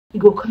You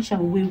go cash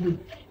am way.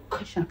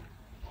 Cash am.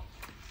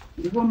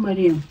 You won't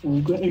marry him for a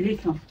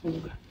lake and for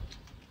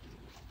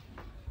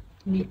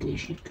need a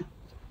shake.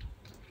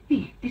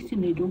 Hey, this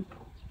thing they don't.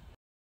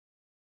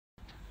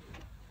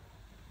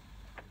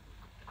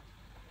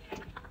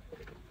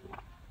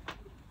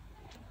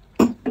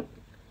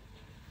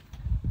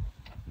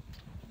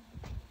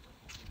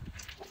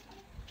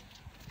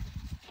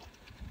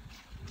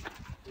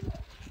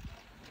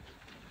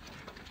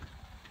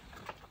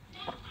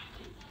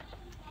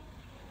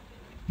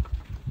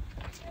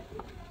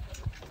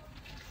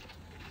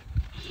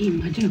 Hey,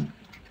 madam.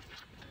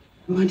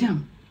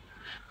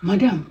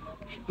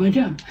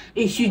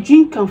 If you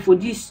drink am for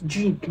this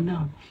drink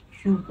now,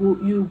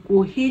 you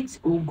go hate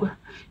Ogwa.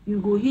 You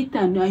go hate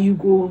am and you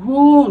go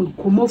run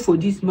comot for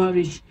this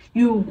marriage.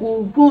 You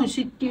go run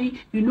shikiri,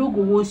 you no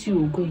go wan see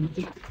Ogwa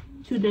again.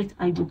 So that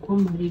I go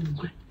come marry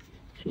Ogwa.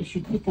 So you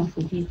should take am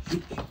for this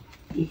drink.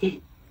 Yeah.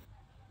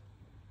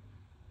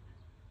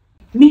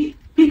 Make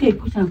I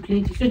put am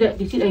plenty so that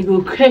the thing I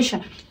go crush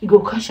am. You go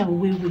cash am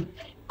way.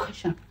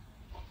 Cash am.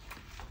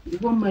 You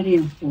won't marry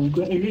him for a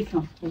lake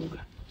and for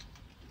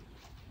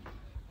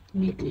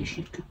need a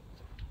shake.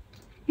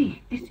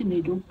 Hey, this thing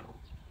they don't.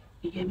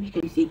 Yeah, make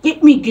I say,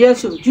 get me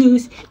glass of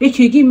juice. Make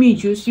you give me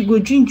juice. You go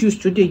drink juice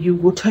today. You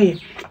go tired.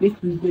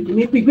 Make me go.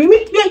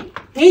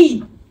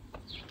 Hey,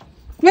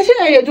 what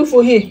should I do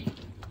for here?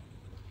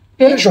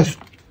 Precious.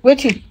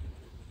 Waiting.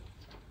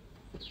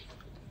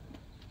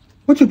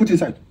 What you put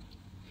inside?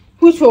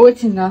 Who's for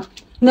waiting now?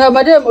 Now,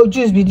 madam, or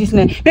juice be this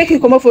night. Make you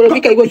come up for a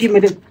week. I go give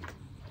madam.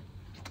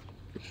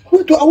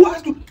 Wait, I want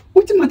ask you.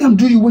 What did madam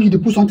do you when you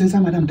put something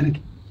inside madam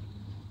drink?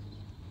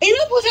 You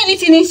don't put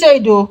anything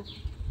inside though.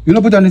 You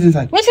don't put anything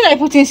inside? What did I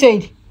put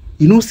inside?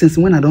 You know, since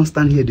when I don't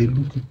stand here, they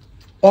look you.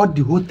 All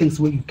the whole things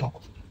where you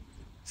talk.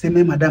 Say,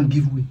 may madam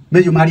give way.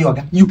 May you marry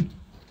Oga. You.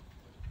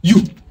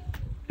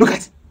 Look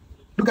at.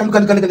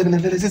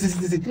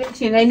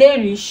 Listen, I know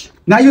rich.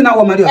 Now you now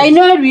want marry Oga. I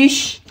know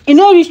rich. You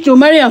know rich to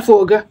marry and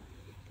for Oga.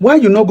 Why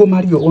you not go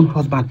marry your own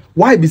husband?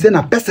 Why be saying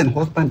a person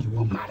husband you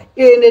won't marry?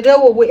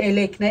 That way I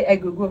like I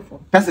go for.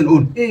 Person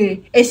own.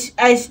 As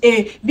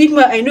a big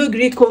man, I know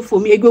great come for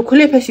me. I go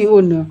collect person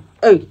own now.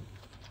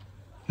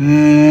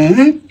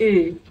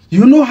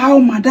 You know how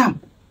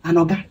madam and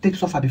Oga take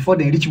suffer before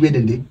they reach where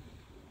they dey?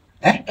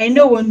 I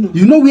know one.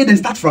 You know where they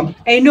start from?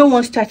 I know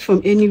one start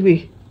from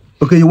anyway.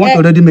 Okay, you want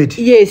already made?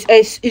 Yes,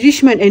 as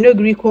rich man, I know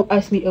Greek come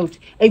ask me out.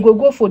 I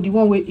go for the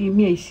one where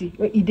me I see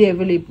where it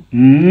available.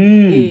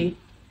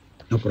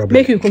 No problem.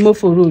 Make you come up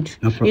for road.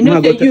 No problem.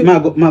 You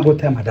know Ma go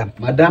tell madam.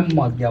 Madam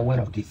must be aware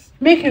of this.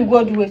 Make you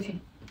go do it.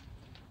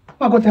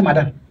 Ma go tell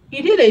madam.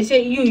 You did like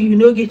say you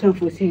know get them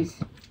for things.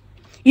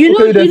 You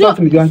okay, know,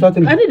 you insult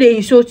me. I know they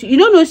insult you. You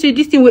don't know say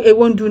this thing where I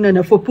won't do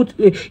none for put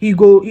you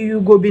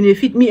go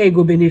benefit me. I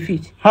go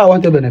benefit. How I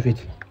want to benefit?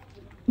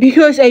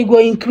 Because I go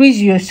increase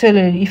your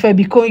salary if I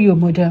become your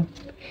madam.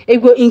 I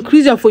go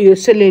increase them for your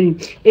salary.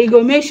 I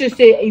go make sure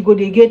say you go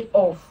they get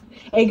off.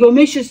 I go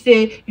make sure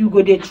say you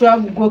go they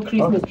travel go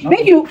Christmas. Okay.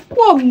 Make you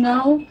come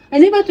now. I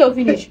never talk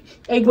finish.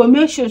 I go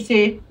make sure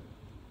say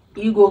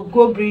you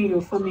go bring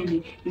your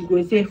family. You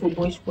go there for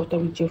boys quarter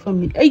with your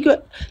family.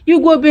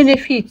 You go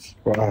benefit.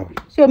 Wow.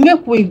 So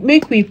make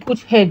we put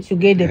head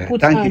together,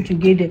 put hand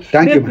together.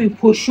 Make we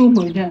pursue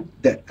madam.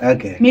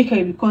 Okay. Make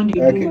I become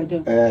the new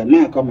madam.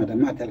 Ma call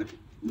madam. Ma tell her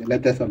the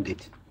latest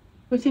update.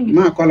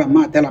 Ma call her.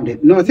 Ma tell him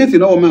that. No, since you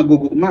know ma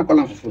go. Ma call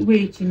her for phone.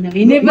 Wait now.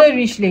 You never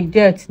reach like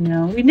that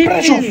now. You never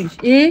reach.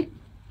 Eh?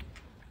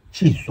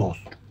 Jesus.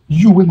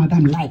 You wey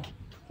madam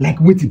like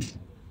waiting.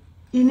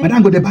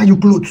 Madam go dey buy you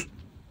clothes.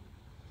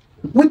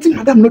 Waiting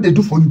madam know they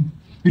do for you.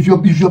 If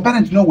your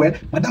parents know well,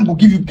 madam will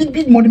give you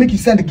big money, make you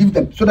send and give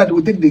them so that they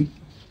will take the.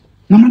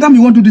 Now madam,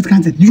 you won't do this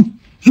kind of thing.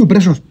 You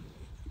precious.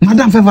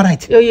 Madam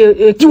favorite.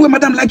 You wey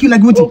madam like you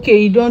like waiting.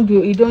 Okay, you don't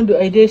do.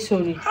 I dare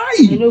sorry. Hi.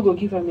 I no go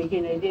give them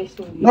again. I dare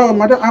sorry. No,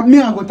 madam, I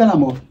go tell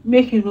them off.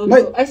 Make you know.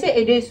 Like, I say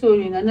I dare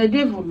sorry and I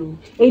dare follow.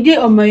 I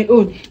dare on my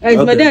own. As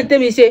okay. Madam tell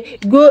me say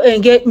go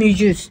and get me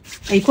juice.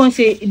 I can't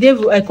say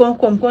devil. I can't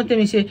come. Can't tell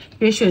me say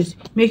patience.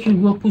 Make you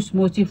go put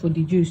small tea for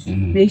the juice.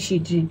 Make she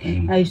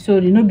drink. I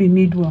sorry. No be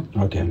mid one.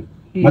 Okay.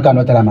 Make I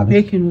not tell them.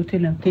 Make you not tell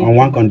them. On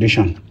one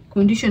condition.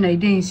 Condition I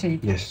dare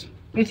inside. Yes.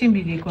 Waiting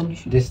be the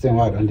condition. This thing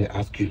why don't they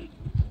ask you?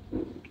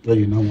 What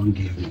you not want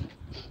to give me?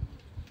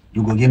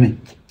 You go give me.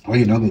 Or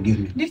you not go give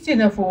me? This thing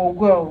is for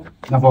girl.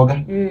 Na for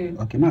girl?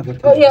 Yeah. Okay, ma go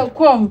tell you. Oh yeah,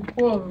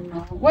 come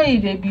now. Why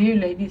you they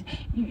behave like this?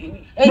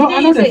 No,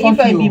 I know say if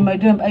I be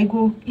madam, I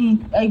go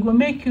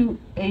make you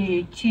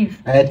a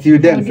chief. Till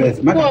then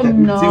first.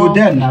 Till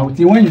then now.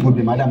 Till when you go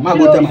be madam? Ma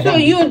go tell madam. So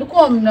you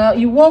come now.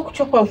 You walk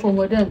chop up for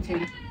madam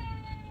thing.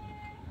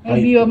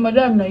 I be your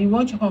madam now. You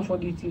want chop up for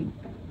the thing.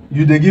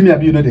 You they give me,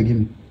 or you know they give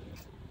me?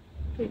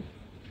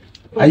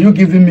 Are you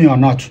giving me or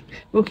not?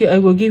 Okay, I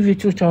will give you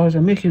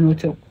 2,000. Make you no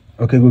talk.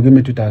 Okay, go give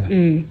me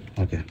 2,000.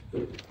 Okay.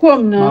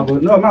 Come now.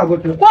 Come now.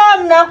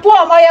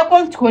 I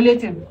come to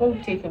collect him.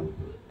 Come take him.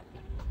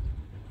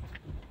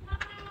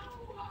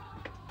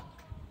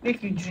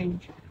 Make you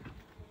drink.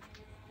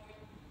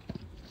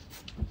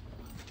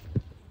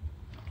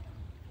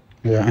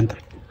 Yeah, enter.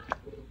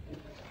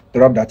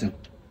 Drop that thing.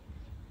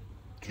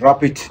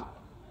 Drop it.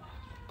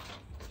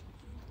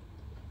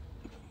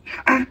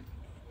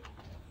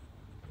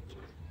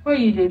 Why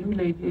you dey do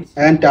like this?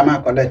 Enter,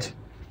 my collect.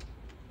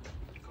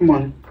 Come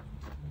on.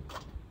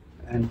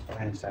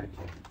 Enter inside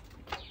here.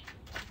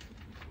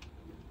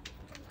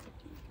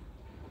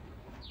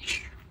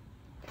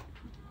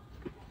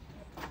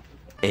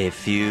 A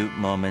few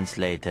moments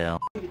later.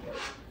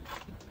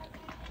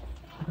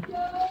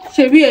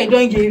 Shebi, I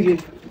don't give you.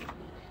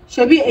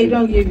 Shebi, I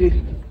don't give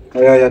you.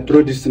 Oh, yeah,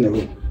 throw this thing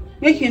away.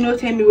 Make you not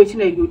tell me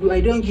wetin I go do.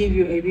 I don't give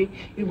you, Ebi.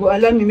 You go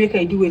allow me make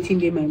I do wetin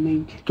dey my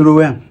mind. Throw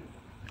where?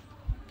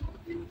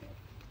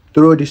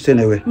 Throw this thing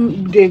away.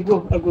 They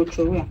go. I go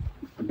throw away.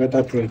 I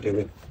better throw it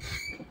away.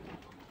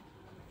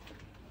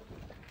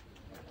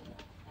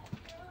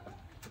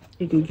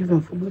 I go give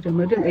am for madam.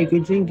 Madam, I go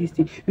drink this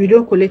thing. You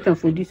don't collect am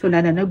for this one,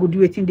 and I go do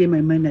wetin dey my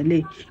mind.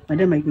 Like,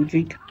 madam, I go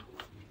drink.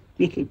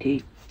 Make it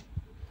take.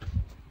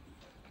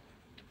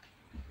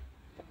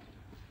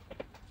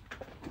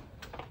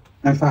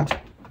 In fact,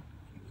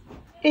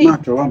 Hey, I'm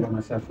not one by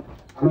myself.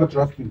 I'm not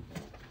trusting.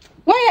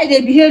 why I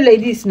dey behave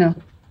like this now?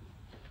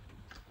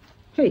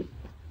 Hey,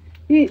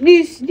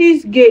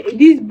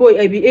 this boy,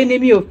 I be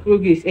enemy of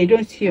progress. I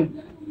don't see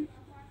him.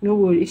 No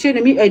worry. Show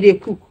me I dey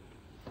cook.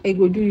 I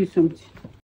go do you something.